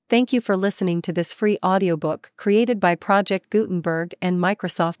Thank you for listening to this free audiobook created by Project Gutenberg and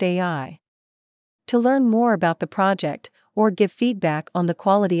Microsoft AI. To learn more about the project or give feedback on the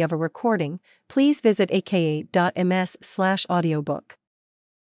quality of a recording, please visit aka.ms/audiobook.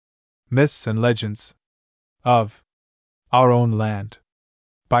 Myths and Legends of Our Own Land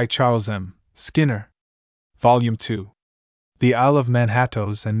by Charles M. Skinner. Volume 2. The Isle of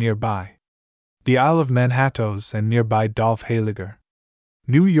Manhattoes and Nearby. The Isle of Manhattoes and Nearby Dolph Heyliger.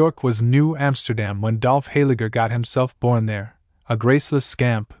 New York was New Amsterdam when Dolph Heyliger got himself born there, a graceless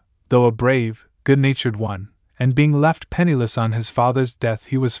scamp, though a brave, good-natured one, and being left penniless on his father's death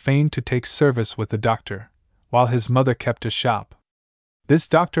he was fain to take service with the doctor, while his mother kept a shop. This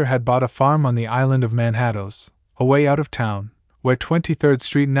doctor had bought a farm on the island of Manhattoes, away out of town, where 23rd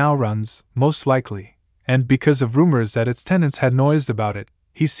Street now runs, most likely, and because of rumors that its tenants had noised about it,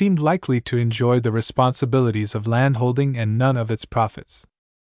 he seemed likely to enjoy the responsibilities of landholding and none of its profits.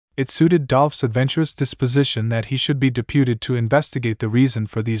 It suited Dolph's adventurous disposition that he should be deputed to investigate the reason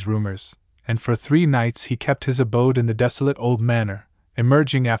for these rumors, and for 3 nights he kept his abode in the desolate old manor,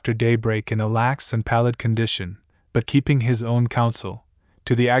 emerging after daybreak in a lax and pallid condition, but keeping his own counsel,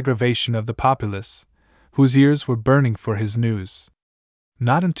 to the aggravation of the populace, whose ears were burning for his news.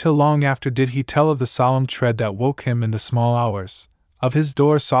 Not until long after did he tell of the solemn tread that woke him in the small hours, of his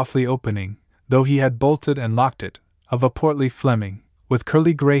door softly opening, though he had bolted and locked it, of a portly Fleming, with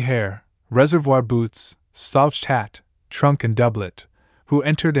curly gray hair, reservoir boots, slouched hat, trunk and doublet, who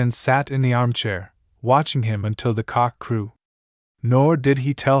entered and sat in the armchair, watching him until the cock crew. Nor did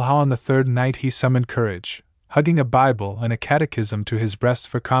he tell how on the 3rd night he summoned courage, hugging a Bible and a catechism to his breast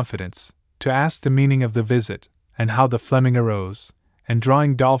for confidence, to ask the meaning of the visit, and how the Fleming arose, and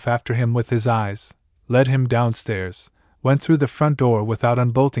drawing Dolph after him with his eyes, led him downstairs, went through the front door without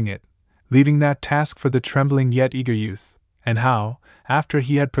unbolting it, leaving that task for the trembling yet eager youth, and how, after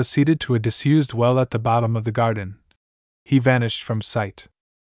he had proceeded to a disused well at the bottom of the garden, he vanished from sight.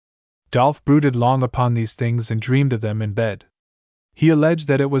 Dolph brooded long upon these things and dreamed of them in bed. He alleged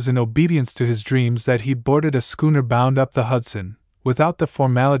that it was in obedience to his dreams that he boarded a schooner bound up the Hudson, without the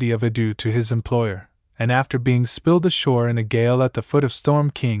formality of adieu to his employer, and after being spilled ashore in a gale at the foot of Storm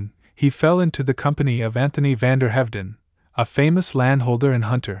King, he fell into the company of Anthony Vander Hevden, a famous landholder and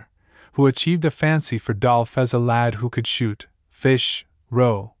hunter, who achieved a fancy for Dolph as a lad who could shoot, fish,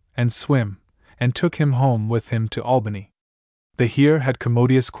 row, and swim, and took him home with him to Albany. They here had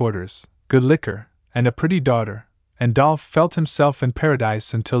commodious quarters, good liquor, and a pretty daughter, and Dolph felt himself in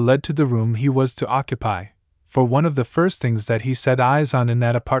paradise until led to the room he was to occupy, for one of the first things that he set eyes on in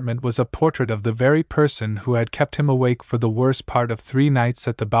that apartment was a portrait of the very person who had kept him awake for the worst part of 3 nights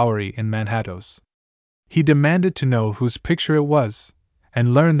at the Bowery in Manhattoes. He demanded to know whose picture it was,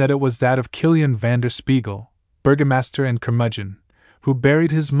 and learned that it was that of Kilian van der Spiegel, burgomaster and curmudgeon, who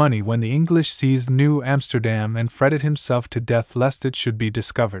buried his money when the English seized New Amsterdam and fretted himself to death lest it should be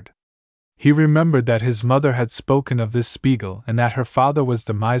discovered. He remembered that his mother had spoken of this Spiegel and that her father was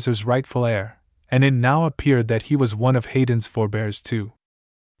the miser's rightful heir, and it now appeared that he was one of Haydn's forebears too.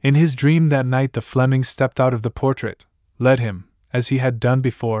 In his dream that night the Fleming stepped out of the portrait, led him, as he had done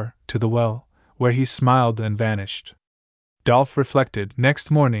before, to the well, where he smiled and vanished. Dolph reflected, next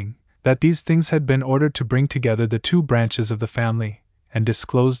morning, that these things had been ordered to bring together the 2 branches of the family, and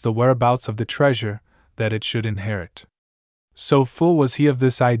disclose the whereabouts of the treasure that it should inherit. So full was he of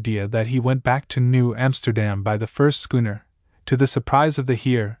this idea that he went back to New Amsterdam by the first schooner, to the surprise of the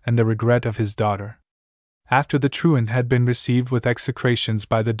heir and the regret of his daughter. After the truant had been received with execrations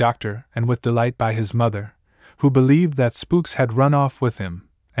by the doctor and with delight by his mother, who believed that spooks had run off with him,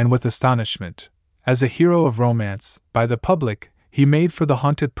 and with astonishment, as a hero of romance, by the public, he made for the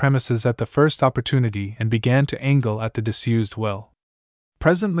haunted premises at the first opportunity and began to angle at the disused well.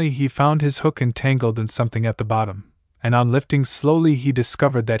 Presently he found his hook entangled in something at the bottom, and on lifting slowly he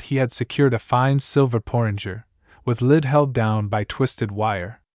discovered that he had secured a fine silver porringer, with lid held down by twisted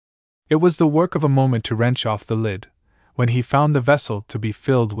wire. It was the work of a moment to wrench off the lid, when he found the vessel to be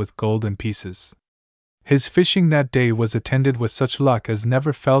filled with golden pieces. His fishing that day was attended with such luck as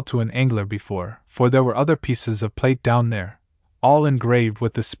never fell to an angler before, for there were other pieces of plate down there, all engraved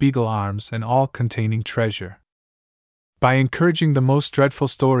with the Spiegel arms and all containing treasure. By encouraging the most dreadful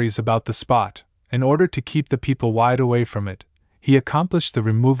stories about the spot, in order to keep the people wide away from it, he accomplished the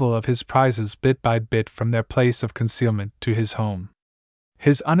removal of his prizes bit by bit from their place of concealment to his home.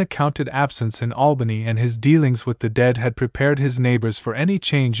 His unaccounted absence in Albany and his dealings with the dead had prepared his neighbors for any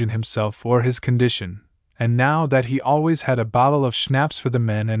change in himself or his condition, and now that he always had a bottle of schnapps for the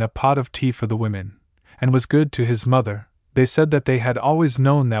men and a pot of tea for the women, and was good to his mother, they said that they had always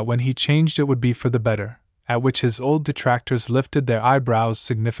known that when he changed it would be for the better, at which his old detractors lifted their eyebrows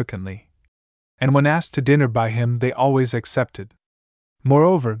significantly. And when asked to dinner by him, they always accepted.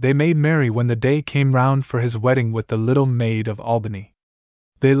 Moreover, they made merry when the day came round for his wedding with the little maid of Albany.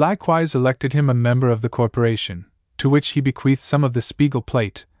 They likewise elected him a member of the corporation, to which he bequeathed some of the Spiegel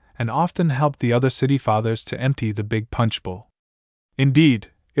plate, and often helped the other city fathers to empty the big punch bowl. Indeed,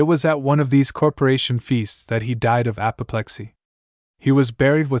 it was at one of these corporation feasts that he died of apoplexy. He was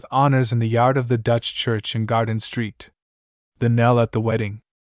buried with honors in the yard of the Dutch church in Garden Street. The knell at the wedding.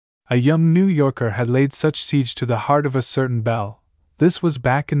 A young New Yorker had laid such siege to the heart of a certain belle. This was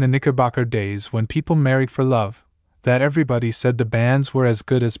back in the Knickerbocker days when people married for love, that everybody said the banns were as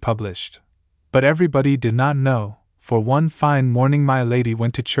good as published. But everybody did not know, for one fine morning my lady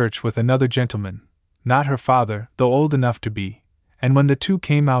went to church with another gentleman, not her father, though old enough to be, and when the two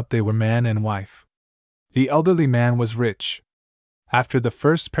came out they were man and wife. The elderly man was rich. After the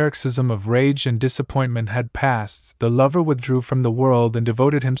first paroxysm of rage and disappointment had passed, the lover withdrew from the world and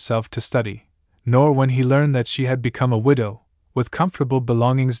devoted himself to study, nor when he learned that she had become a widow, with comfortable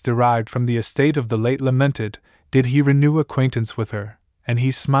belongings derived from the estate of the late lamented, did he renew acquaintance with her, and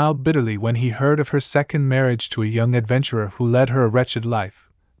he smiled bitterly when he heard of her second marriage to a young adventurer who led her a wretched life,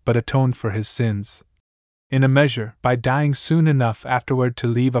 but atoned for his sins, in a measure, by dying soon enough afterward to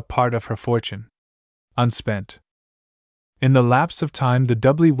leave a part of her fortune unspent. In the lapse of time the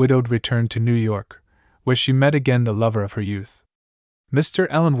doubly widowed returned to New York, where she met again the lover of her youth. Mr.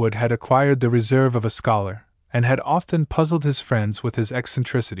 Ellenwood had acquired the reserve of a scholar, and had often puzzled his friends with his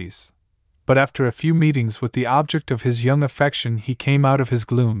eccentricities. But after a few meetings with the object of his young affection he came out of his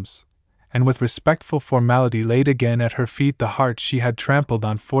glooms, and with respectful formality laid again at her feet the heart she had trampled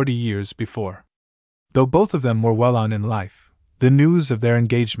on 40 years before. Though both of them were well on in life, the news of their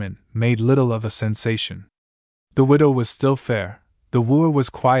engagement made little of a sensation. The widow was still fair, the wooer was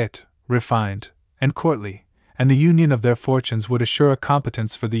quiet, refined, and courtly, and the union of their fortunes would assure a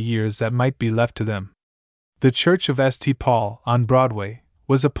competence for the years that might be left to them. The church of St. Paul, on Broadway,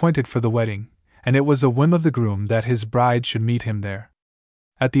 was appointed for the wedding, and it was a whim of the groom that his bride should meet him there.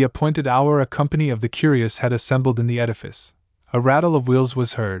 At the appointed hour a company of the curious had assembled in the edifice. A rattle of wheels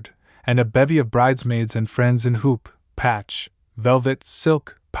was heard, and a bevy of bridesmaids and friends in hoop, patch, velvet,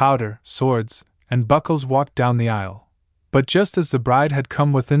 silk, powder, swords, and buckles walked down the aisle. But just as the bride had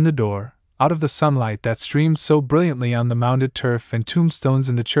come within the door, out of the sunlight that streamed so brilliantly on the mounded turf and tombstones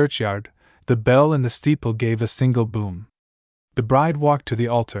in the churchyard, the bell in the steeple gave a single boom. The bride walked to the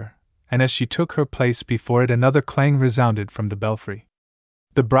altar, and as she took her place before it another clang resounded from the belfry.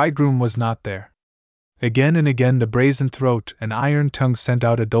 The bridegroom was not there. Again and again the brazen throat and iron tongue sent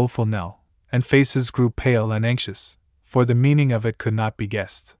out a doleful knell, and faces grew pale and anxious, for the meaning of it could not be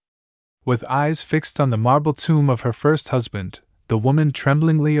guessed. With eyes fixed on the marble tomb of her first husband, the woman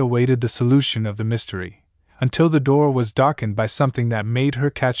tremblingly awaited the solution of the mystery, until the door was darkened by something that made her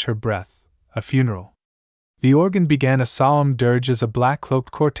catch her breath. A funeral. The organ began a solemn dirge as a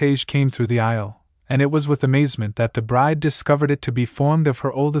black-cloaked cortege came through the aisle, and it was with amazement that the bride discovered it to be formed of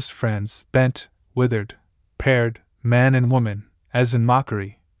her oldest friends, bent, withered, paired, man and woman, as in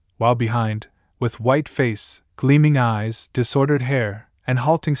mockery, while behind, with white face, gleaming eyes, disordered hair, and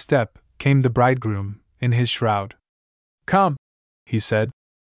halting step, came the bridegroom, in his shroud. "Come," he said,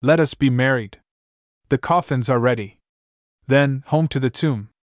 "let us be married. The coffins are ready. Then, home to the tomb."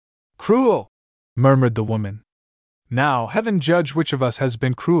 "Cruel!" murmured the woman. "Now, heaven judge which of us has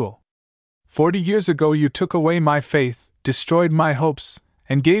been cruel. 40 years ago you took away my faith, destroyed my hopes,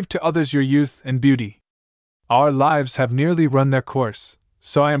 and gave to others your youth and beauty. Our lives have nearly run their course,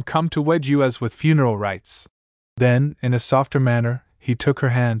 so I am come to wed you as with funeral rites." Then, in a softer manner, he took her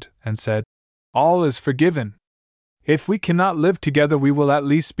hand, and said, "All is forgiven. If we cannot live together we will at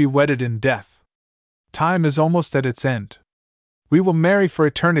least be wedded in death. Time is almost at its end. We will marry for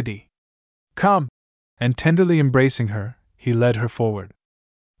eternity. Come!" And tenderly embracing her, he led her forward.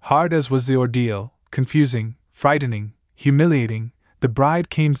 Hard as was the ordeal, confusing, frightening, humiliating, the bride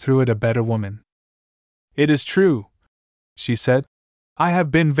came through it a better woman. "It is true," she said, "I have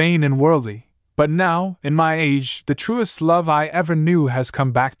been vain and worldly, but now, in my age, the truest love I ever knew has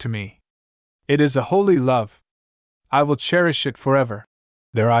come back to me. It is a holy love. I will cherish it forever."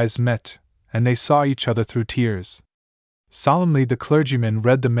 Their eyes met, and they saw each other through tears. Solemnly the clergyman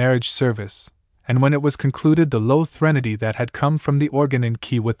read the marriage service, and when it was concluded the low threnody that had come from the organ in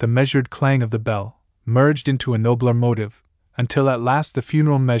key with the measured clang of the bell, merged into a nobler motive, until at last the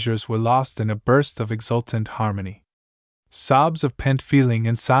funeral measures were lost in a burst of exultant harmony. Sobs of pent feeling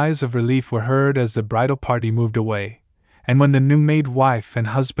and sighs of relief were heard as the bridal party moved away, and when the new-made wife and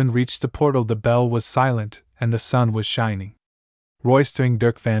husband reached the portal the bell was silent and the sun was shining. Roystering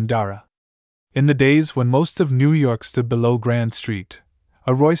Dirk van Dara. In the days when most of New York stood below Grand Street,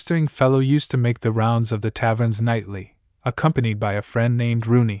 a roistering fellow used to make the rounds of the taverns nightly, accompanied by a friend named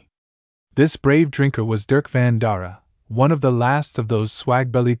Rooney. This brave drinker was Dirk Van Dara, one of the last of those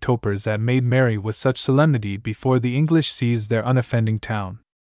swag-bellied topers that made merry with such solemnity before the English seized their unoffending town.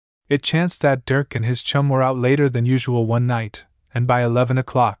 It chanced that Dirk and his chum were out later than usual one night, and by 11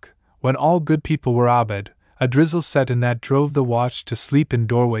 o'clock, when all good people were abed, a drizzle set in that drove the watch to sleep in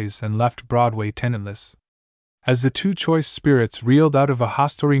doorways and left Broadway tenantless. As the two choice spirits reeled out of a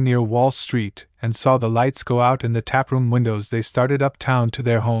hostelry near Wall Street and saw the lights go out in the taproom windows, they started uptown to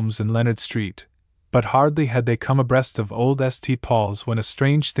their homes in Leonard Street. But hardly had they come abreast of old St. Paul's when a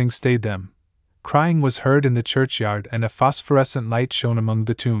strange thing stayed them. Crying was heard in the churchyard and a phosphorescent light shone among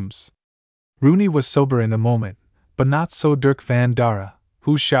the tombs. Rooney was sober in a moment, but not so Dirk Van Dara,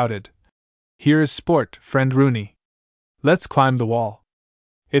 who shouted, "Here is sport, friend Rooney. Let's climb the wall.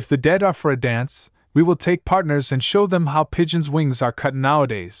 If the dead are for a dance, we will take partners and show them how pigeons' wings are cut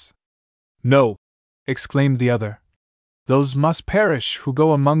nowadays." "No," exclaimed the other. "Those must perish who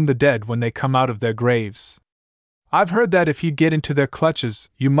go among the dead when they come out of their graves. I've heard that if you get into their clutches,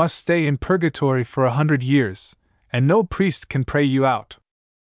 you must stay in purgatory for 100 years, and no priest can pray you out.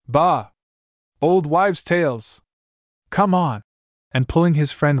 Bah! Old wives' tales. Come on!" And pulling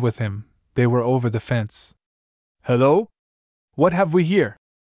his friend with him, they were over the fence. "Hello? What have we here?"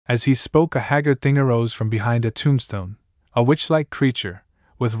 As he spoke, a haggard thing arose from behind a tombstone, a witch-like creature,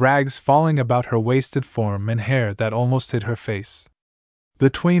 with rags falling about her wasted form and hair that almost hid her face. The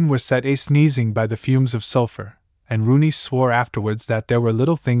twain were set a-sneezing by the fumes of sulphur, and Rooney swore afterwards that there were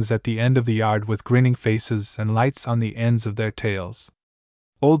little things at the end of the yard with grinning faces and lights on the ends of their tails.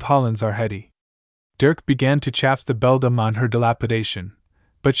 Old Hollands are heady. Dirk began to chaff the beldam on her dilapidation,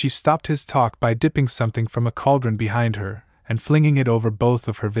 but she stopped his talk by dipping something from a cauldron behind her and flinging it over both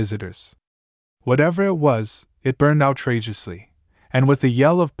of her visitors. Whatever it was, it burned outrageously, and with a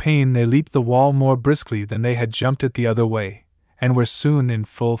yell of pain they leaped the wall more briskly than they had jumped it the other way, and were soon in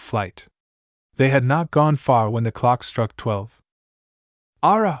full flight. They had not gone far when the clock struck 12.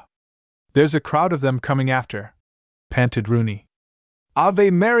 "Ara! There's a crowd of them coming after," panted Rooney. "Ave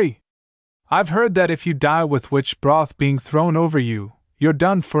Mary! I've heard that if you die with witch broth being thrown over you, you're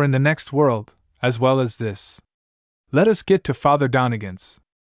done for in the next world, as well as this. Let us get to Father Donegan's.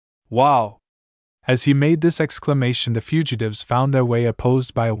 Wow!" As he made this exclamation, the fugitives found their way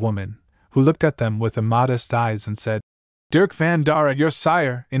opposed by a woman, who looked at them with immodest eyes and said, "Dirk Van Dara, your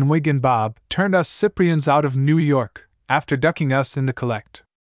sire, in wig and bob, turned us Cyprians out of New York, after ducking us in the collect.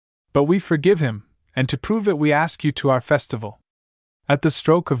 But we forgive him, and to prove it we ask you to our festival." At the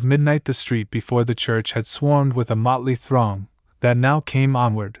stroke of midnight the street before the church had swarmed with a motley throng, that now came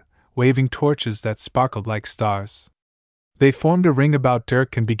onward, waving torches that sparkled like stars. They formed a ring about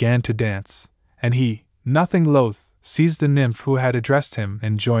Dirk and began to dance, and he, nothing loath, seized the nymph who had addressed him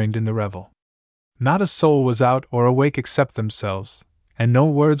and joined in the revel. Not a soul was out or awake except themselves, and no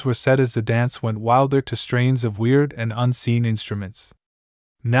words were said as the dance went wilder to strains of weird and unseen instruments.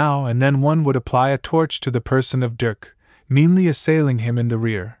 Now and then one would apply a torch to the person of Dirk, meanly assailing him in the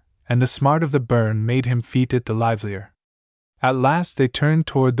rear, and the smart of the burn made him feat it the livelier. At last they turned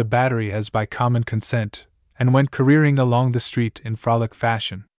toward the Battery as by common consent, and went careering along the street in frolic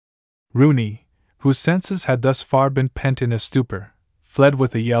fashion. Rooney, whose senses had thus far been pent in a stupor, fled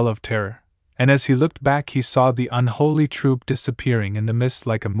with a yell of terror, and as he looked back he saw the unholy troop disappearing in the mist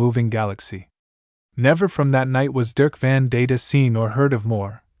like a moving galaxy. Never from that night was Dirk Van Data seen or heard of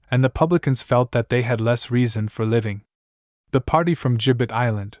more, and the publicans felt that they had less reason for living. The party from Gibbet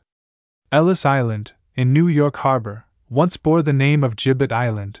Island. Ellis Island, in New York Harbor, once bore the name of Gibbet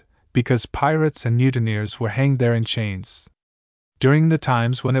Island, because pirates and mutineers were hanged there in chains. During the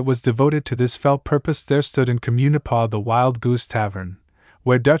times when it was devoted to this fell purpose there stood in Communipaw the Wild Goose Tavern,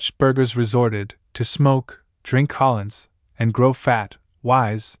 where Dutch burghers resorted, to smoke, drink Hollands, and grow fat,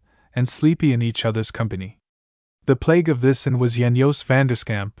 wise, and sleepy in each other's company. The plague of this inn was Jan Jos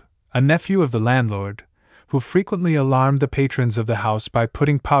Vanderskamp, a nephew of the landlord, who frequently alarmed the patrons of the house by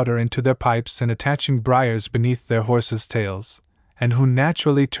putting powder into their pipes and attaching briars beneath their horses' tails, and who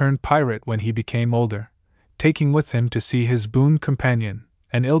naturally turned pirate when he became older, taking with him to sea his boon companion,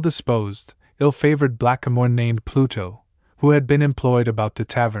 an ill-disposed, ill-favored blackamoor named Pluto, who had been employed about the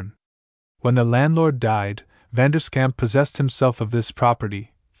tavern. When the landlord died, Vanderskamp possessed himself of this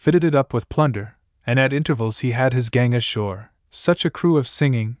property, fitted it up with plunder, and at intervals he had his gang ashore, such a crew of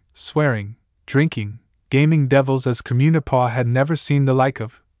singing, swearing, drinking, gaming devils as Communipaw had never seen the like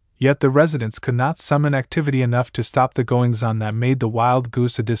of, yet the residents could not summon activity enough to stop the goings-on that made the Wild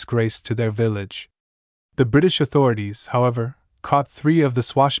Goose a disgrace to their village. The British authorities, however, caught 3 of the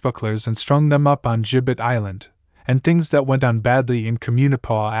swashbucklers and strung them up on Gibbet Island, and things that went on badly in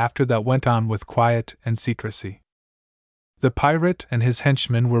Communipaw after that went on with quiet and secrecy. The pirate and his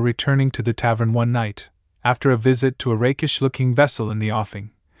henchmen were returning to the tavern one night, after a visit to a rakish-looking vessel in the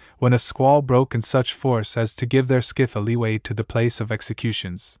offing, when a squall broke in such force as to give their skiff a leeway to the place of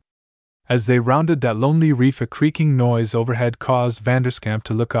executions. As they rounded that lonely reef, a creaking noise overhead caused Vanderskamp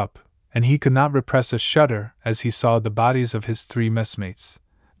to look up, and he could not repress a shudder as he saw the bodies of his 3 messmates,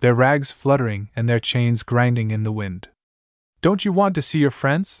 their rags fluttering and their chains grinding in the wind. "Don't you want to see your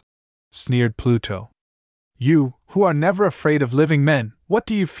friends?" sneered Pluto. "You, who are never afraid of living men, what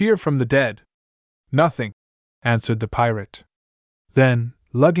do you fear from the dead?" "Nothing," answered the pirate. Then,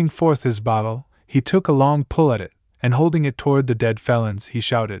 lugging forth his bottle, he took a long pull at it, and holding it toward the dead felons, he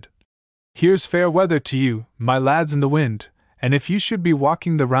shouted, "Here's fair weather to you, my lads in the wind, and if you should be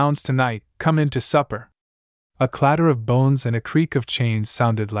walking the rounds tonight, come in to supper." A clatter of bones and a creak of chains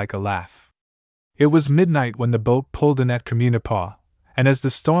sounded like a laugh. It was midnight when the boat pulled in at Communipaw, and as the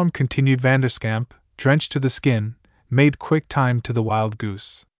storm continued, Vanderskamp, drenched to the skin, made quick time to the Wild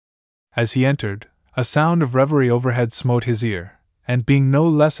Goose. As he entered, a sound of revelry overhead smote his ear, and being no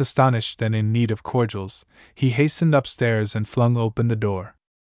less astonished than in need of cordials, he hastened upstairs and flung open the door.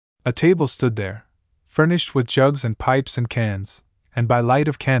 A table stood there, furnished with jugs and pipes and cans, and by light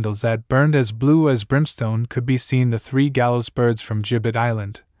of candles that burned as blue as brimstone could be seen the 3 gallows birds from Gibbet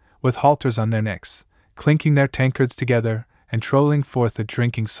Island, with halters on their necks, clinking their tankards together and trolling forth a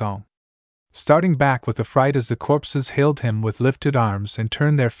drinking song. Starting back with affright as the corpses hailed him with lifted arms and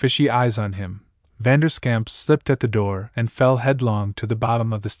turned their fishy eyes on him, Vanderskamp slipped at the door and fell headlong to the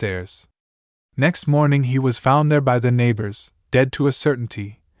bottom of the stairs. Next morning he was found there by the neighbors, dead to a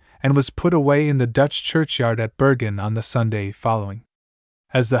certainty, and was put away in the Dutch churchyard at Bergen on the Sunday following.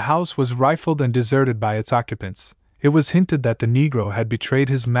 As the house was rifled and deserted by its occupants, it was hinted that the Negro had betrayed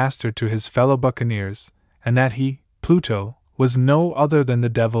his master to his fellow buccaneers, and that he, Pluto, was no other than the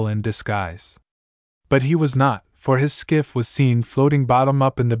devil in disguise. But he was not, for his skiff was seen floating bottom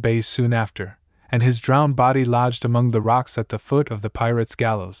up in the bay soon after, and his drowned body lodged among the rocks at the foot of the pirates'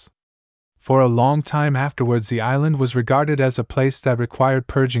 gallows. For a long time afterwards the island was regarded as a place that required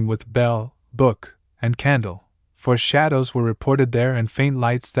purging with bell, book, and candle, for shadows were reported there and faint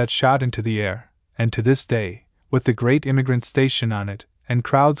lights that shot into the air, and to this day, with the great immigrant station on it, and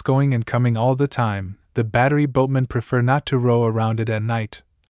crowds going and coming all the time, the battery boatmen prefer not to row around it at night,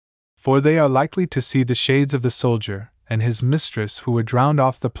 for they are likely to see the shades of the soldier and his mistress who were drowned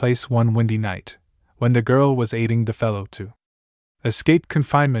off the place one windy night, when the girl was aiding the fellow to escape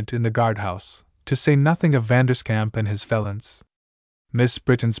confinement in the guardhouse, to say nothing of Vanderskamp and his felons. Miss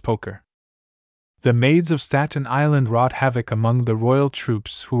Britain's poker. The maids of Staten Island wrought havoc among the royal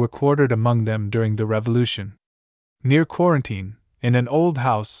troops who were quartered among them during the Revolution. Near Quarantine, in an old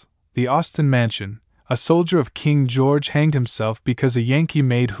house, the Austin Mansion, a soldier of King George hanged himself because a Yankee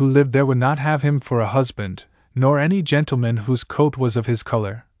maid who lived there would not have him for a husband, nor any gentleman whose coat was of his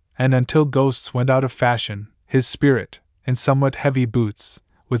color, and until ghosts went out of fashion, his spirit, in somewhat heavy boots,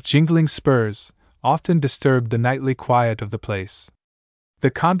 with jingling spurs, often disturbed the nightly quiet of the place. The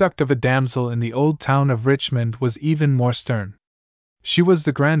conduct of a damsel in the old town of Richmond was even more stern. She was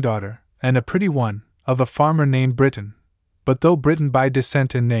the granddaughter, and a pretty one, of a farmer named Britain, but though Britain by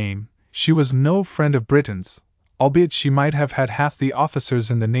descent and name, she was no friend of Britain's, albeit she might have had half the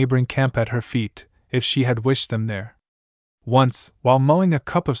officers in the neighboring camp at her feet, if she had wished them there. Once, while mowing a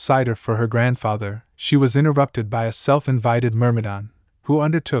cup of cider for her grandfather, she was interrupted by a self-invited myrmidon, who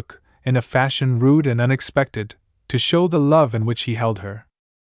undertook, in a fashion rude and unexpected, to show the love in which he held her.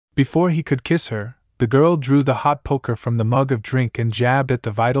 Before he could kiss her, the girl drew the hot poker from the mug of drink and jabbed at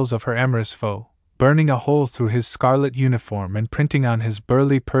the vitals of her amorous foe, burning a hole through his scarlet uniform and printing on his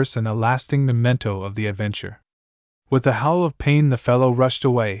burly person a lasting memento of the adventure. With a howl of pain the fellow rushed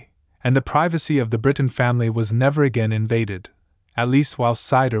away, and the privacy of the Britain family was never again invaded, at least while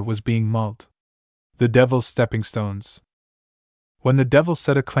cider was being mulled. The Devil's Stepping Stones. When the devil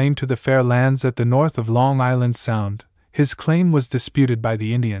set a claim to the fair lands at the north of Long Island Sound, his claim was disputed by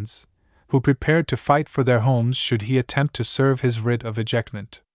the Indians, who prepared to fight for their homes should he attempt to serve his writ of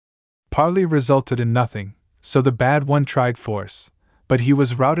ejectment. Parley resulted in nothing, so the bad one tried force, but he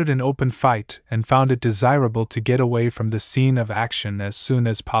was routed in open fight and found it desirable to get away from the scene of action as soon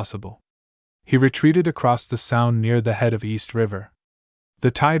as possible. He retreated across the Sound near the head of East River.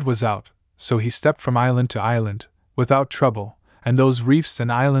 The tide was out, so he stepped from island to island, without trouble, and those reefs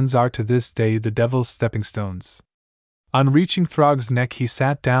and islands are to this day the Devil's Stepping Stones. On reaching Throg's Neck he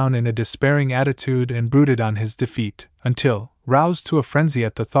sat down in a despairing attitude and brooded on his defeat, until, roused to a frenzy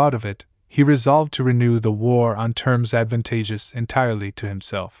at the thought of it, he resolved to renew the war on terms advantageous entirely to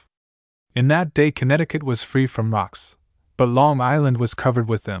himself. In that day Connecticut was free from rocks, but Long Island was covered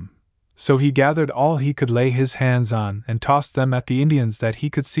with them, so he gathered all he could lay his hands on and tossed them at the Indians that he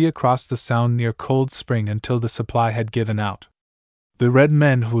could see across the Sound near Cold Spring until the supply had given out. The red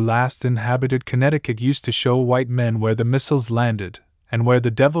men who last inhabited Connecticut used to show white men where the missiles landed, and where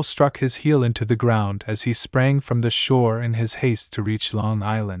the devil struck his heel into the ground as he sprang from the shore in his haste to reach Long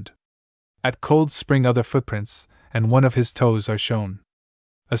Island. At Cold Spring other footprints, and one of his toes are shown.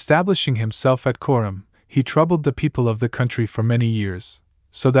 Establishing himself at Coram, he troubled the people of the country for many years,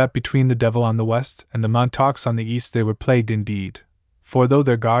 so that between the devil on the west and the Montaukes on the east they were plagued indeed, for though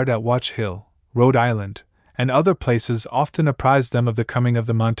their guard at Watch Hill, Rhode Island, and other places often apprised them of the coming of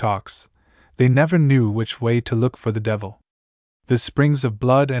the Montaukes, they never knew which way to look for the devil. The springs of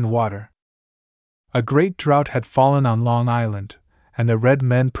blood and water. A great drought had fallen on Long Island, and the red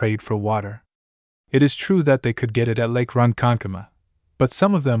men prayed for water. It is true that they could get it at Lake Ronkonkoma, but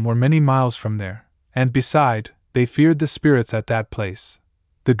some of them were many miles from there, and beside, they feared the spirits at that place.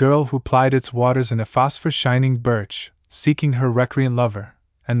 The girl who plied its waters in a phosphor-shining birch, seeking her recreant lover,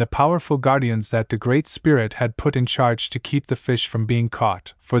 and the powerful guardians that the Great Spirit had put in charge to keep the fish from being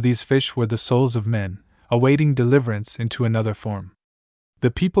caught, for these fish were the souls of men, awaiting deliverance into another form.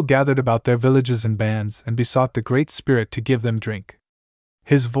 The people gathered about their villages in bands and besought the Great Spirit to give them drink.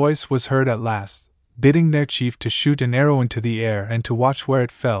 His voice was heard at last, bidding their chief to shoot an arrow into the air and to watch where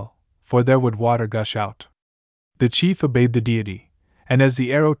it fell, for there would water gush out. The chief obeyed the deity, and as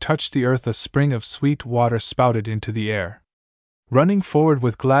the arrow touched the earth a spring of sweet water spouted into the air. Running forward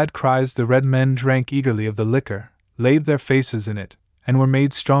with glad cries the red men drank eagerly of the liquor, laved their faces in it, and were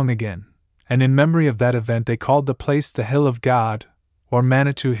made strong again, and in memory of that event they called the place the Hill of God, or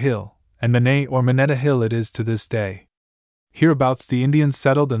Manhattoe Hill, and Manay or Manetta Hill it is to this day. Hereabouts the Indians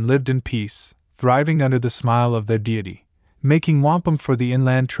settled and lived in peace, thriving under the smile of their deity, making wampum for the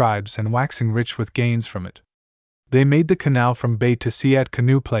inland tribes and waxing rich with gains from it. They made the canal from bay to sea at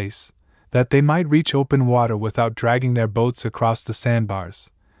Canoe Place, that they might reach open water without dragging their boats across the sandbars,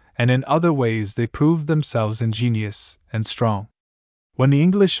 and in other ways they proved themselves ingenious and strong. When the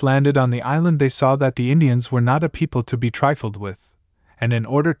English landed on the island they saw that the Indians were not a people to be trifled with, and in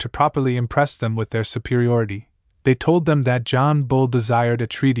order to properly impress them with their superiority, they told them that John Bull desired a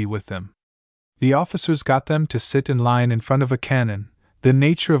treaty with them. The officers got them to sit in line in front of a cannon, the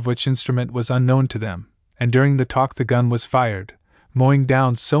nature of which instrument was unknown to them, and during the talk the gun was fired, mowing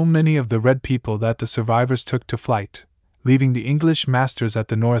down so many of the red people that the survivors took to flight, leaving the English masters at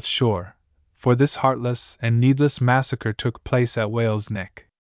the north shore, for this heartless and needless massacre took place at Whale's Neck.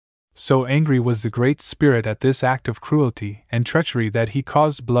 So angry was the Great Spirit at this act of cruelty and treachery that he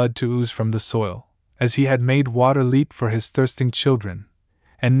caused blood to ooze from the soil, as he had made water leap for his thirsting children,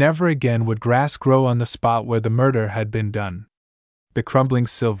 and never again would grass grow on the spot where the murder had been done. The crumbling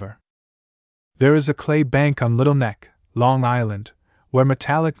silver. There is a clay bank on Little Neck, Long Island, where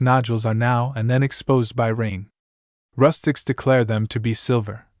metallic nodules are now and then exposed by rain. Rustics declare them to be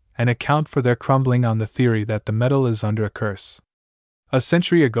silver, and account for their crumbling on the theory that the metal is under a curse. A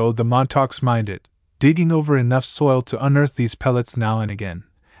century ago the Montaukes mined it, digging over enough soil to unearth these pellets now and again,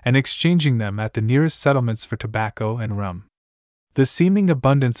 and exchanging them at the nearest settlements for tobacco and rum. The seeming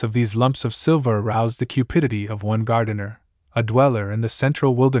abundance of these lumps of silver aroused the cupidity of one gardener, a dweller in the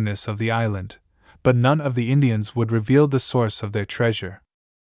central wilderness of the island, but none of the Indians would reveal the source of their treasure.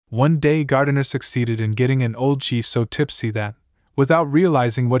 One day Gardiner succeeded in getting an old chief so tipsy that, without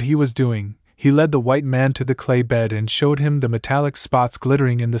realizing what he was doing, he led the white man to the clay bed and showed him the metallic spots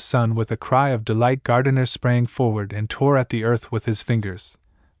glittering in the sun. With a cry of delight Gardiner sprang forward and tore at the earth with his fingers,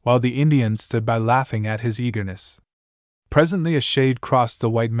 while the Indian stood by laughing at his eagerness. Presently a shade crossed the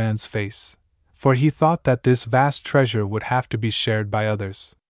white man's face, for he thought that this vast treasure would have to be shared by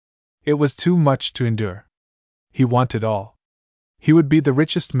others. It was too much to endure. He wanted all. He would be the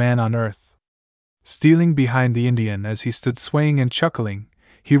richest man on earth. Stealing behind the Indian as he stood swaying and chuckling,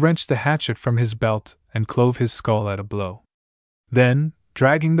 he wrenched the hatchet from his belt and clove his skull at a blow. Then,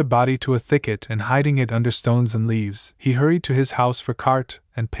 dragging the body to a thicket and hiding it under stones and leaves, he hurried to his house for cart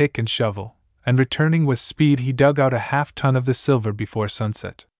and pick and shovel, and returning with speed he dug out a half-ton of the silver before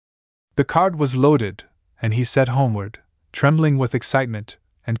sunset. The cart was loaded, and he set homeward, trembling with excitement,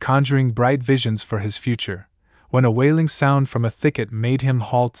 and conjuring bright visions for his future, when a wailing sound from a thicket made him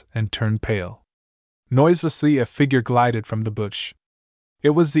halt and turn pale. Noiselessly a figure glided from the bush.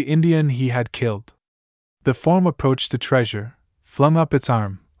 It was the Indian he had killed. The form approached the treasure, flung up its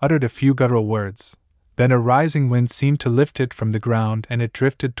arm, uttered a few guttural words, then a rising wind seemed to lift it from the ground and it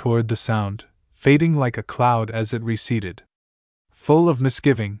drifted toward the sound, fading like a cloud as it receded. Full of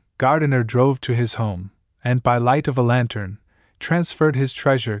misgiving, gardener drove to his home, and by light of a lantern, transferred his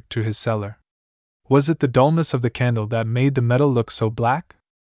treasure to his cellar. Was it the dullness of the candle that made the metal look so black?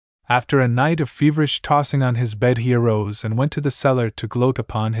 After a night of feverish tossing on his bed, he arose and went to the cellar to gloat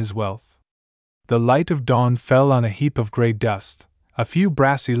upon his wealth. The light of dawn fell on a heap of grey dust, a few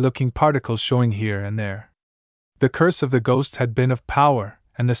brassy-looking particles showing here and there. The curse of the ghost had been of power,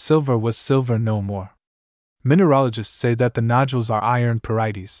 and the silver was silver no more. Mineralogists say that the nodules are iron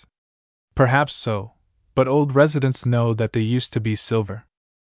pyrites. Perhaps so, but old residents know that they used to be silver.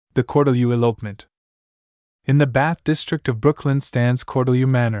 The Cortelyou elopement. In the Bath district of Brooklyn stands Cortelyou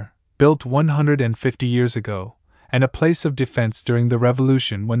Manor, built 150 years ago, and a place of defense during the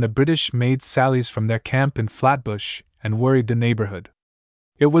Revolution when the British made sallies from their camp in Flatbush and worried the neighborhood.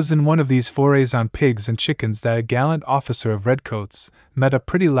 It was in one of these forays on pigs and chickens that a gallant officer of redcoats met a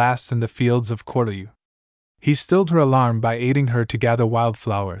pretty lass in the fields of Cortelyou. He stilled her alarm by aiding her to gather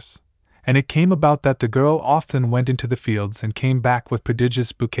wildflowers, and it came about that the girl often went into the fields and came back with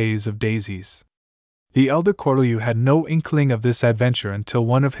prodigious bouquets of daisies. The elder Cortelyou had no inkling of this adventure until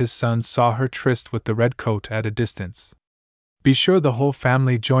one of his sons saw her tryst with the redcoat at a distance. Be sure the whole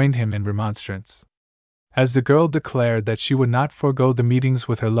family joined him in remonstrance. As the girl declared that she would not forego the meetings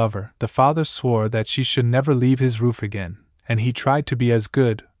with her lover, the father swore that she should never leave his roof again, and he tried to be as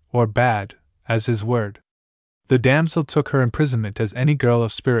good, or bad, as his word. The damsel took her imprisonment as any girl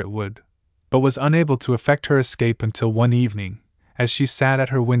of spirit would, but was unable to effect her escape until one evening, as she sat at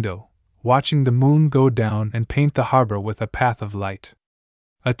her window, watching the moon go down and paint the harbor with a path of light.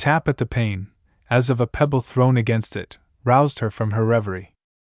 A tap at the pane, as of a pebble thrown against it, roused her from her reverie.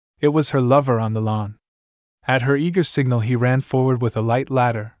 It was her lover on the lawn. At her eager signal he ran forward with a light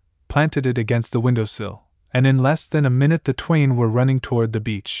ladder, planted it against the windowsill, and in less than a minute the twain were running toward the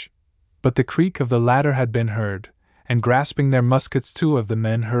beach. But the creak of the ladder had been heard, and grasping their muskets 2 of the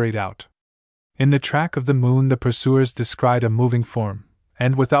men hurried out. In the track of the moon the pursuers descried a moving form,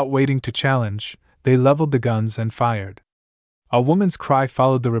 and without waiting to challenge, they leveled the guns and fired. A woman's cry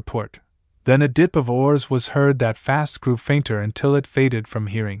followed the report. Then a dip of oars was heard that fast grew fainter until it faded from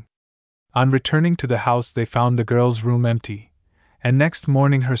hearing. On returning to the house they found the girl's room empty, and next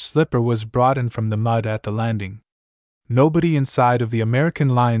morning her slipper was brought in from the mud at the landing. Nobody inside of the American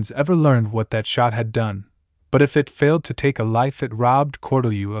lines ever learned what that shot had done, but if it failed to take a life it robbed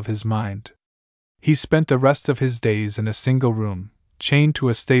Cortelyou of his mind. He spent the rest of his days in a single room, chained to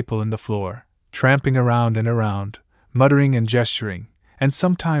a staple in the floor, tramping around and around, muttering and gesturing, and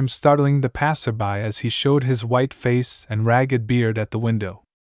sometimes startling the passer-by as he showed his white face and ragged beard at the window.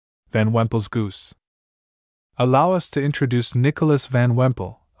 Van Wempel's goose. Allow us to introduce Nicholas Van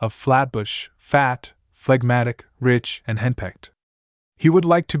Wempel, of Flatbush, fat, phlegmatic, rich, and henpecked. He would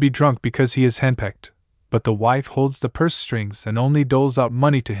like to be drunk because he is henpecked, but the wife holds the purse strings and only doles out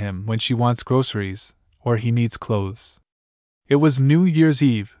money to him when she wants groceries, or he needs clothes. It was New Year's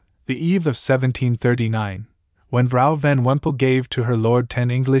Eve, the eve of 1739, when Vrouw Van Wempel gave to her lord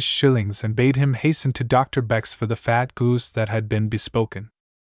 10 English shillings and bade him hasten to Dr. Beck's for the fat goose that had been bespoken.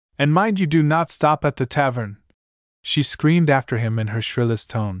 "And mind you do not stop at the tavern," she screamed after him in her shrillest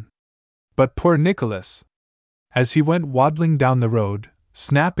tone. But poor Nicholas! As he went waddling down the road,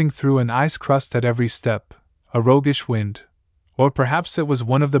 snapping through an ice crust at every step, a roguish wind, or perhaps it was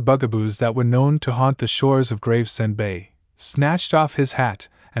one of the bugaboos that were known to haunt the shores of Gravesend Bay, snatched off his hat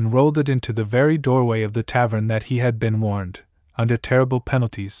and rolled it into the very doorway of the tavern that he had been warned, under terrible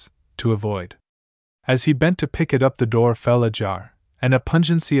penalties, to avoid. As he bent to pick it up the door fell ajar, and a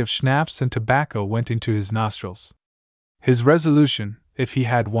pungency of schnapps and tobacco went into his nostrils. His resolution, if he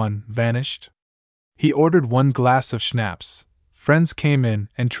had one, vanished. He ordered 1 glass of schnapps. Friends came in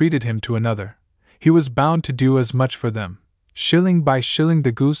and treated him to another. He was bound to do as much for them. Shilling by shilling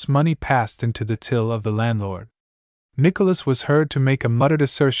the goose money passed into the till of the landlord. Nicholas was heard to make a muttered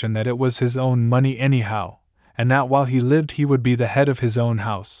assertion that it was his own money anyhow, and that while he lived he would be the head of his own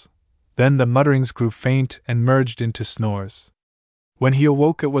house. Then the mutterings grew faint and merged into snores. When he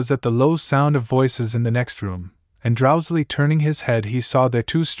awoke it was at the low sound of voices in the next room, and drowsily turning his head he saw there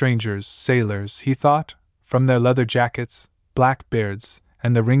 2 strangers, sailors, he thought, from their leather jackets, black beards,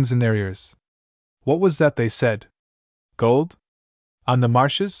 and the rings in their ears. What was that they said? Gold? On the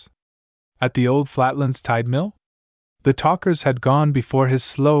marshes? At the old Flatlands tide mill? The talkers had gone before his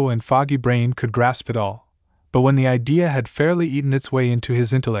slow and foggy brain could grasp it all, but when the idea had fairly eaten its way into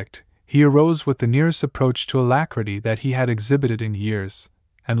his intellect, he arose with the nearest approach to alacrity that he had exhibited in years,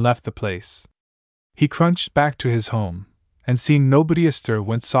 and left the place. He crunched back to his home, and seeing nobody astir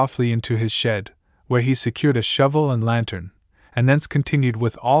went softly into his shed, where he secured a shovel and lantern, and thence continued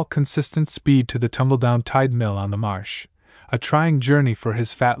with all consistent speed to the tumbledown tide mill on the marsh, a trying journey for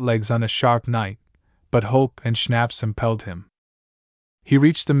his fat legs on a sharp night, but hope and schnapps impelled him. He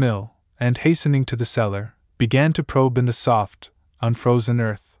reached the mill, and hastening to the cellar, began to probe in the soft, unfrozen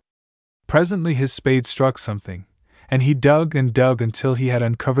earth. Presently his spade struck something, and he dug and dug until he had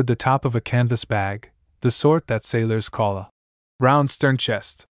uncovered the top of a canvas bag, the sort that sailors call a round stern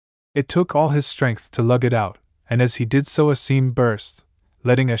chest. It took all his strength to lug it out, and as he did so a seam burst,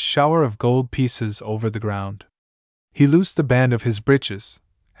 letting a shower of gold pieces over the ground. He loosed the band of his breeches,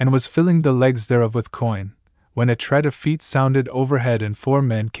 and was filling the legs thereof with coin, when a tread of feet sounded overhead and 4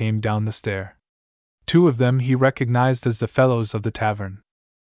 men came down the stair. 2 of them he recognized as the fellows of the tavern.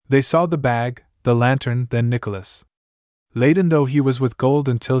 They saw the bag, the lantern, then Nicholas. Laden though he was with gold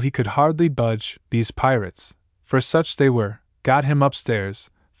until he could hardly budge, these pirates, for such they were, got him upstairs,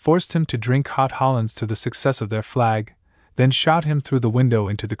 forced him to drink hot Hollands to the success of their flag, then shot him through the window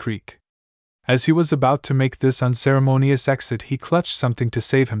into the creek. As he was about to make this unceremonious exit, he clutched something to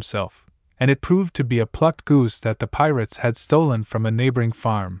save himself, and it proved to be a plucked goose that the pirates had stolen from a neighboring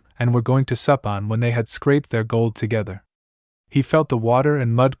farm and were going to sup on when they had scraped their gold together. He felt the water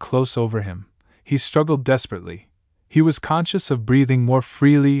and mud close over him. He struggled desperately. He was conscious of breathing more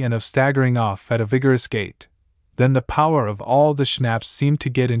freely and of staggering off at a vigorous gait. Then the power of all the schnapps seemed to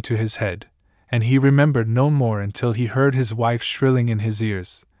get into his head, and he remembered no more until he heard his wife shrilling in his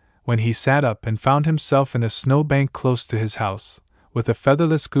ears, when he sat up and found himself in a snowbank close to his house, with a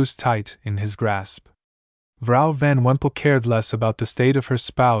featherless goose tight in his grasp. Vrouw Van Wimpel cared less about the state of her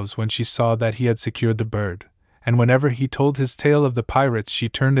spouse when she saw that he had secured the bird, and whenever he told his tale of the pirates she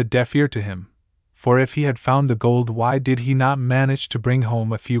turned a deaf ear to him, for if he had found the gold, why did he not manage to bring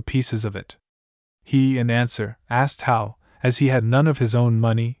home a few pieces of it? He, in answer, asked how, as he had none of his own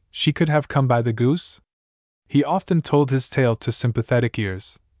money, she could have come by the goose? He often told his tale to sympathetic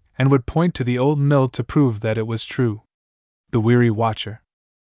ears, and would point to the old mill to prove that it was true. The weary watcher.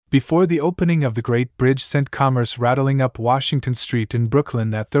 Before the opening of the great bridge sent commerce rattling up Washington Street in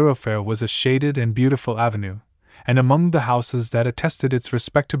Brooklyn, that thoroughfare was a shaded and beautiful avenue, and among the houses that attested its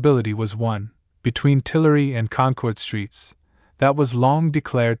respectability was one, between Tillery and Concord Streets, that was long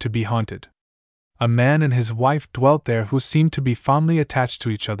declared to be haunted. A man and his wife dwelt there who seemed to be fondly attached to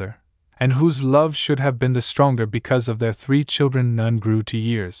each other, and whose love should have been the stronger because of their 3 children. None grew to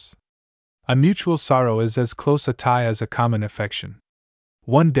years. A mutual sorrow is as close a tie as a common affection.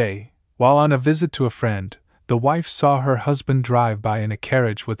 One day, while on a visit to a friend, the wife saw her husband drive by in a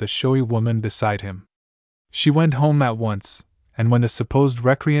carriage with a showy woman beside him. She went home at once, and when the supposed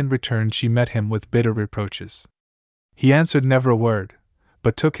recreant returned she met him with bitter reproaches. He answered never a word,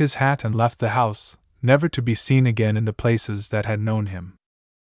 but took his hat and left the house, never to be seen again in the places that had known him.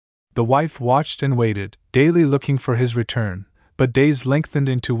 The wife watched and waited, daily looking for his return, but days lengthened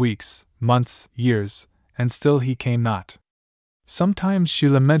into weeks, months, years, and still he came not. Sometimes she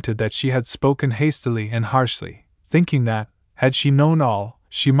lamented that she had spoken hastily and harshly, thinking that, had she known all,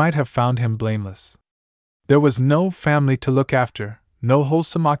 she might have found him blameless. There was no family to look after, no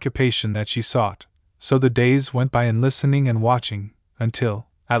wholesome occupation that she sought, so the days went by in listening and watching, until,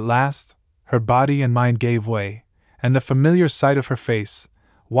 at last, her body and mind gave way, and the familiar sight of her face,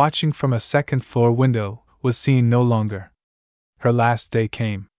 watching from a second-floor window, was seen no longer. Her last day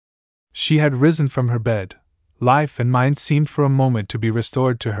came. She had risen from her bed. Life and mind seemed for a moment to be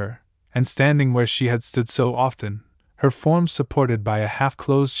restored to her, and standing where she had stood so often, her form supported by a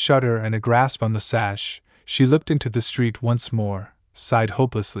half-closed shutter and a grasp on the sash, she looked into the street once more, sighed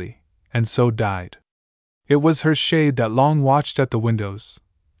hopelessly, and so died. It was her shade that long watched at the windows.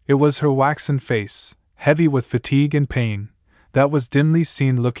 It was her waxen face, heavy with fatigue and pain, that was dimly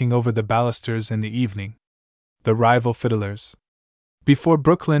seen looking over the balusters in the evening. The rival fiddlers. Before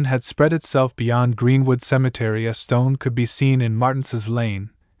Brooklyn had spread itself beyond Greenwood Cemetery, a stone could be seen in Martin's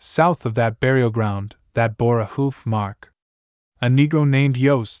Lane, south of that burial ground, that bore a hoof mark. A Negro named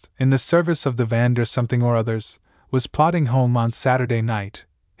Yost, in the service of the Vander something or others, was plodding home on Saturday night,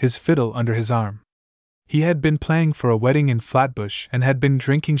 his fiddle under his arm. He had been playing for a wedding in Flatbush and had been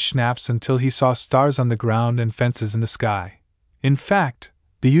drinking schnapps until he saw stars on the ground and fences in the sky. In fact,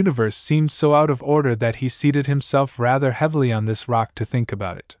 the universe seemed so out of order that he seated himself rather heavily on this rock to think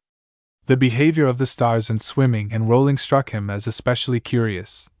about it. The behavior of the stars in swimming and rolling struck him as especially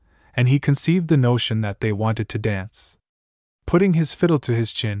curious, and he conceived the notion that they wanted to dance. Putting his fiddle to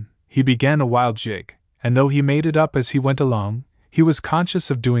his chin, he began a wild jig, and though he made it up as he went along, he was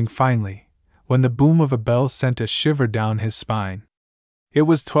conscious of doing finely, when the boom of a bell sent a shiver down his spine. It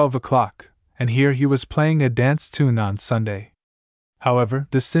was 12 o'clock, and here he was playing a dance tune on Sunday. However,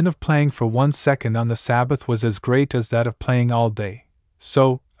 the sin of playing for 1 second on the Sabbath was as great as that of playing all day,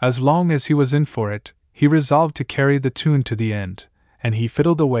 so, as long as he was in for it, he resolved to carry the tune to the end, and he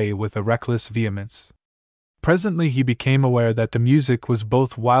fiddled away with a reckless vehemence. Presently he became aware that the music was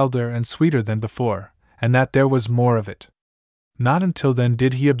both wilder and sweeter than before, and that there was more of it. Not until then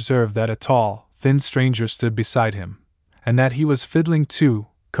did he observe that a tall, thin stranger stood beside him, and that he was fiddling too,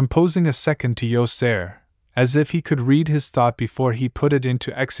 composing a second to Jost's air, as if he could read his thought before he put it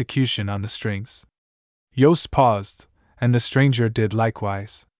into execution on the strings. Jost paused, and the stranger did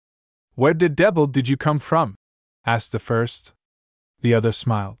likewise. "Where the devil did you come from?" asked the first. The other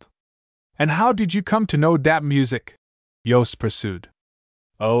smiled. "And how did you come to know that music?" Jost pursued.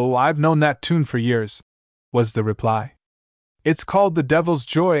 "Oh, I've known that tune for years," was the reply. "It's called the Devil's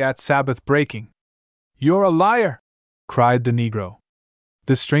Joy at Sabbath breaking." "You're a liar!" cried the Negro.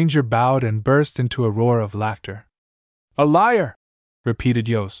 The stranger bowed and burst into a roar of laughter. "A liar!" repeated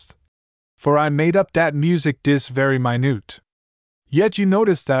Jost. "For I made up that music dis very minute. Yet you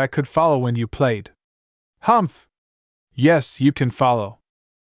noticed that I could follow when you played." "Humph! Yes, you can follow.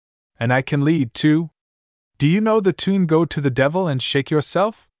 And I can lead, too. Do you know the tune Go to the Devil and Shake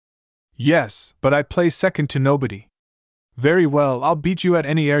Yourself?" "Yes, but I play second to nobody." "Very well, I'll beat you at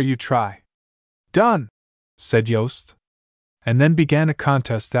any air you try." "Done!" said Jost. And then began a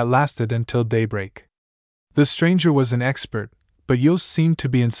contest that lasted until daybreak. The stranger was an expert, but Jost seemed to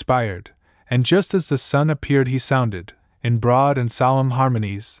be inspired, and just as the sun appeared he sounded, in broad and solemn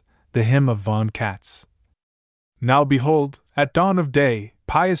harmonies, the hymn of Von Katz. "Now behold, at dawn of day,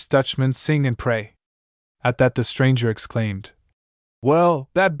 pious Dutchmen sing and pray." At that the stranger exclaimed,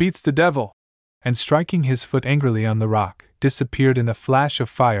 "Well, that beats the devil!" and striking his foot angrily on the rock, disappeared in a flash of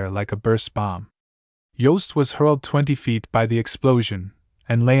fire like a burst bomb. Jost was hurled 20 feet by the explosion,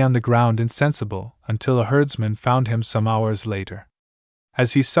 and lay on the ground insensible until a herdsman found him some hours later.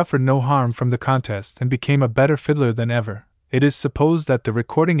 As he suffered no harm from the contest and became a better fiddler than ever, it is supposed that the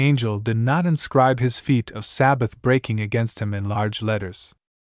recording angel did not inscribe his feat of Sabbath breaking against him in large letters.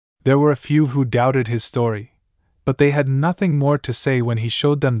 There were a few who doubted his story, but they had nothing more to say when he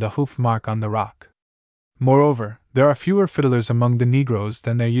showed them the hoof mark on the rock. Moreover, there are fewer fiddlers among the Negroes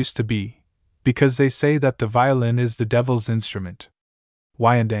than there used to be, because they say that the violin is the devil's instrument.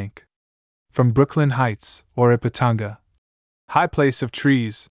 Wyandank. From Brooklyn Heights, or Ipatanga, high place of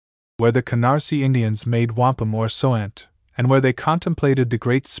trees, where the Canarsie Indians made wampum or soant, and where they contemplated the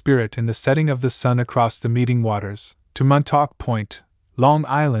Great Spirit in the setting of the sun across the meeting waters, to Montauk Point, Long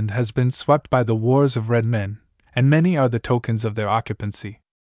Island has been swept by the wars of red men, and many are the tokens of their occupancy.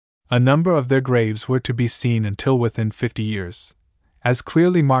 A number of their graves were to be seen until within 50 years, as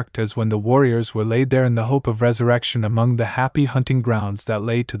clearly marked as when the warriors were laid there in the hope of resurrection among the happy hunting grounds that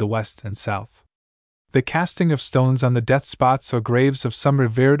lay to the west and south. The casting of stones on the death spots or graves of some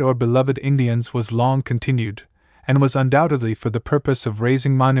revered or beloved Indians was long continued, and was undoubtedly for the purpose of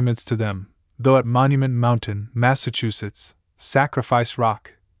raising monuments to them, though at Monument Mountain, Massachusetts, Sacrifice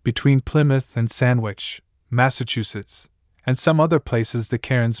Rock, between Plymouth and Sandwich, Massachusetts, and some other places the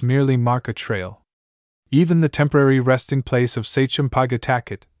cairns merely mark a trail. Even the temporary resting place of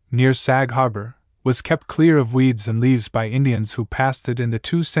Sachem-Pagatacket, near Sag Harbor, was kept clear of weeds and leaves by Indians who passed it in the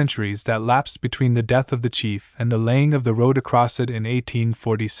 2 centuries that lapsed between the death of the chief and the laying of the road across it in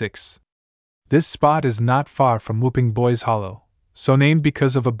 1846. This spot is not far from Whooping Boy's Hollow, so named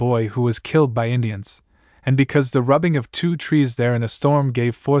because of a boy who was killed by Indians, and because the rubbing of 2 trees there in a storm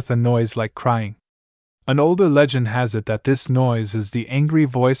gave forth a noise like crying. An older legend has it that this noise is the angry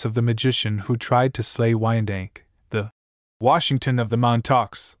voice of the magician who tried to slay Wyandank, the Washington of the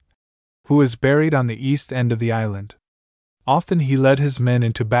Montauks, who is buried on the east end of the island. Often he led his men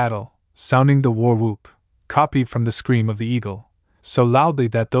into battle, sounding the war whoop, copied from the scream of the eagle, so loudly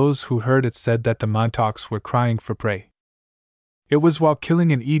that those who heard it said that the Montauks were crying for prey. It was while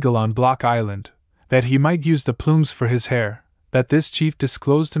killing an eagle on Block Island, that he might use the plumes for his hair, that this chief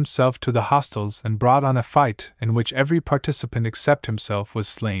disclosed himself to the hostiles and brought on a fight in which every participant except himself was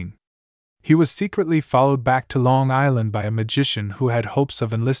slain. He was secretly followed back to Long Island by a magician who had hopes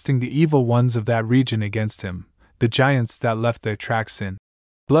of enlisting the evil ones of that region against him, the giants that left their tracks in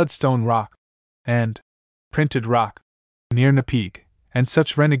Bloodstone Rock and Printed Rock, near Napeague, and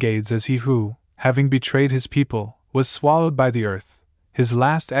such renegades as he who, having betrayed his people, was swallowed by the earth, his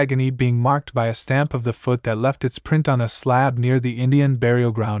last agony being marked by a stamp of the foot that left its print on a slab near the Indian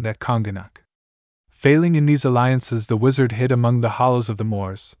burial ground at Conganuk. Failing in these alliances, the wizard hid among the hollows of the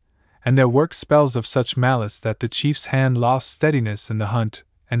moors, and there worked spells of such malice that the chief's hand lost steadiness in the hunt,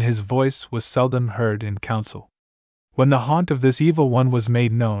 and his voice was seldom heard in council. When the haunt of this evil one was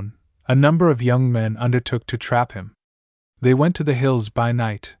made known, a number of young men undertook to trap him. They went to the hills by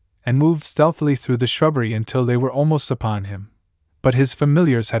night, and moved stealthily through the shrubbery until they were almost upon him. But his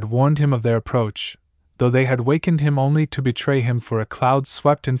familiars had warned him of their approach, though they had wakened him only to betray him, for a cloud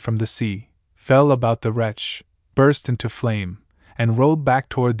swept in from the sea, fell about the wretch, burst into flame, and rolled back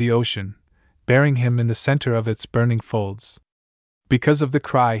toward the ocean, bearing him in the center of its burning folds. Because of the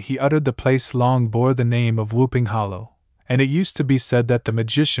cry he uttered, the place long bore the name of Whooping Hollow, and it used to be said that the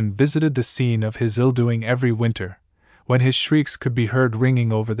magician visited the scene of his ill-doing every winter, when his shrieks could be heard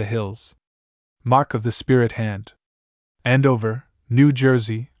ringing over the hills. Mark of the Spirit Hand. Andover, New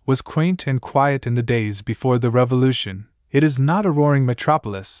Jersey, was quaint and quiet in the days before the Revolution. It is not a roaring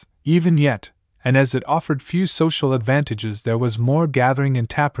metropolis, even yet, and as it offered few social advantages, there was more gathering in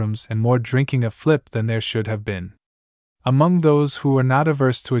taprooms and more drinking of flip than there should have been. Among those who were not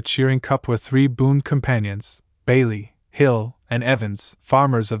averse to a cheering cup were three boon companions, Bailey, Hill, and Evans,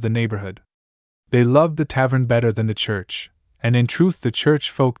 farmers of the neighborhood. They loved the tavern better than the church, and in truth the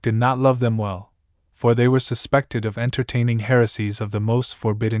church folk did not love them well, for they were suspected of entertaining heresies of the most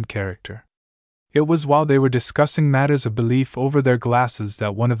forbidden character. It was while they were discussing matters of belief over their glasses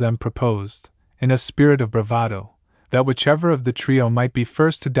that one of them proposed, in a spirit of bravado, that whichever of the trio might be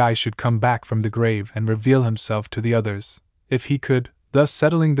first to die should come back from the grave and reveal himself to the others, if he could, thus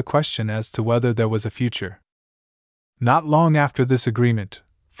settling the question as to whether there was a future. Not long after this agreement,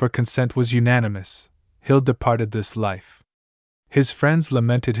 for consent was unanimous, Hill departed this life. His friends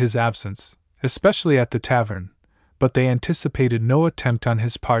lamented his absence, especially at the tavern, but they anticipated no attempt on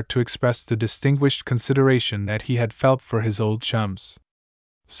his part to express the distinguished consideration that he had felt for his old chums.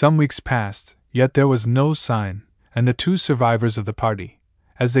 Some weeks passed, yet there was no sign, and the two survivors of the party,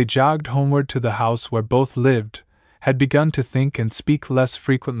 as they jogged homeward to the house where both lived, had begun to think and speak less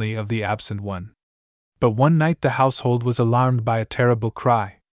frequently of the absent one. But one night the household was alarmed by a terrible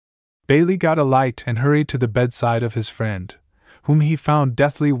cry. Bailey got a light and hurried to the bedside of his friend, whom he found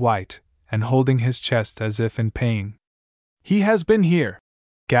deathly white and holding his chest as if in pain. "He has been here,"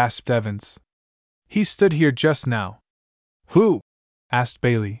 gasped Evans. "He stood here just now." "Who?" asked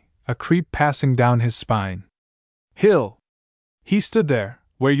Bailey, a creep passing down his spine. "Hill. He stood there,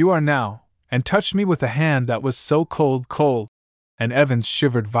 where you are now, and touched me with a hand that was so cold, and Evans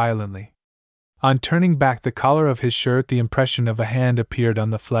shivered violently. On turning back the collar of his shirt, the impression of a hand appeared on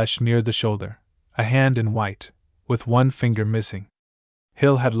the flesh near the shoulder, a hand in white, with one finger missing.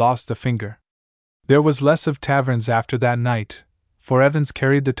 Hill had lost a finger. There was less of taverns after that night, for Evans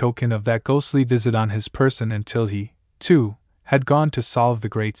carried the token of that ghostly visit on his person until he, too, had gone to solve the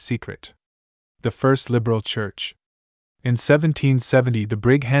great secret. The First Liberal Church. In 1770 the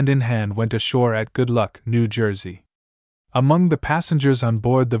brig Hand in Hand went ashore at Good Luck, New Jersey. Among the passengers on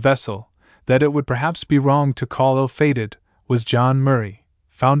board the vessel, that it would perhaps be wrong to call ill-fated, was John Murray,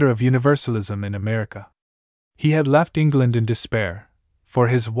 founder of Universalism in America. He had left England in despair, for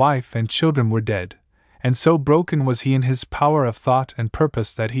his wife and children were dead, and so broken was he in his power of thought and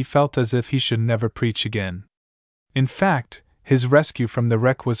purpose that he felt as if he should never preach again. In fact, his rescue from the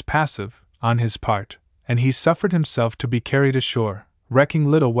wreck was passive, on his part, and he suffered himself to be carried ashore,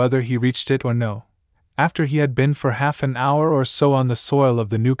 recking little whether he reached it or no. After he had been for half an hour or so on the soil of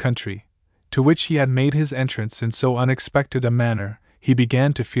the new country, to which he had made his entrance in so unexpected a manner, he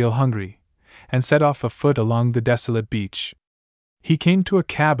began to feel hungry, and set off afoot along the desolate beach. He came to a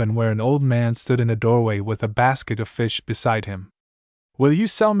cabin where an old man stood in a doorway with a basket of fish beside him. "Will you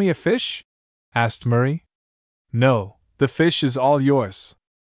sell me a fish?" asked Murray. "No, the fish is all yours."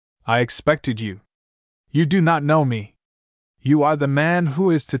 "I expected you. You do not know me. You are the man who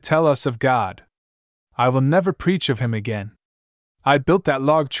is to tell us of God. I will never preach of him again. I built that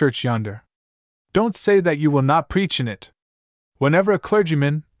log church yonder. Don't say that you will not preach in it. Whenever a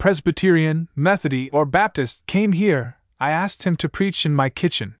clergyman, Presbyterian, Methodist, or Baptist came here, I asked him to preach in my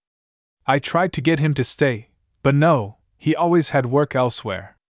kitchen. I tried to get him to stay, but no, he always had work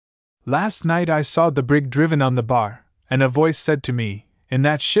elsewhere. Last night I saw the brig driven on the bar, and a voice said to me, 'In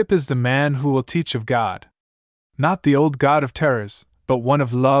that ship is the man who will teach of God. Not the old God of terrors, but one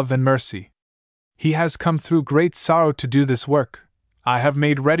of love and mercy. He has come through great sorrow to do this work. I have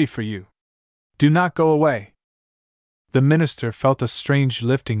made ready for you. Do not go away.'" The minister felt a strange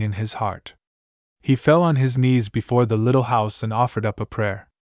lifting in his heart. He fell on his knees before the little house and offered up a prayer.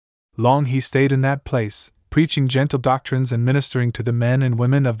 Long he stayed in that place, preaching gentle doctrines and ministering to the men and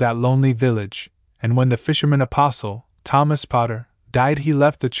women of that lonely village, and when the fisherman apostle, Thomas Potter, died, he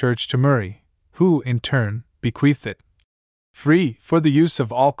left the church to Murray, who, in turn, bequeathed it free for the use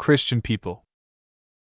of all Christian people.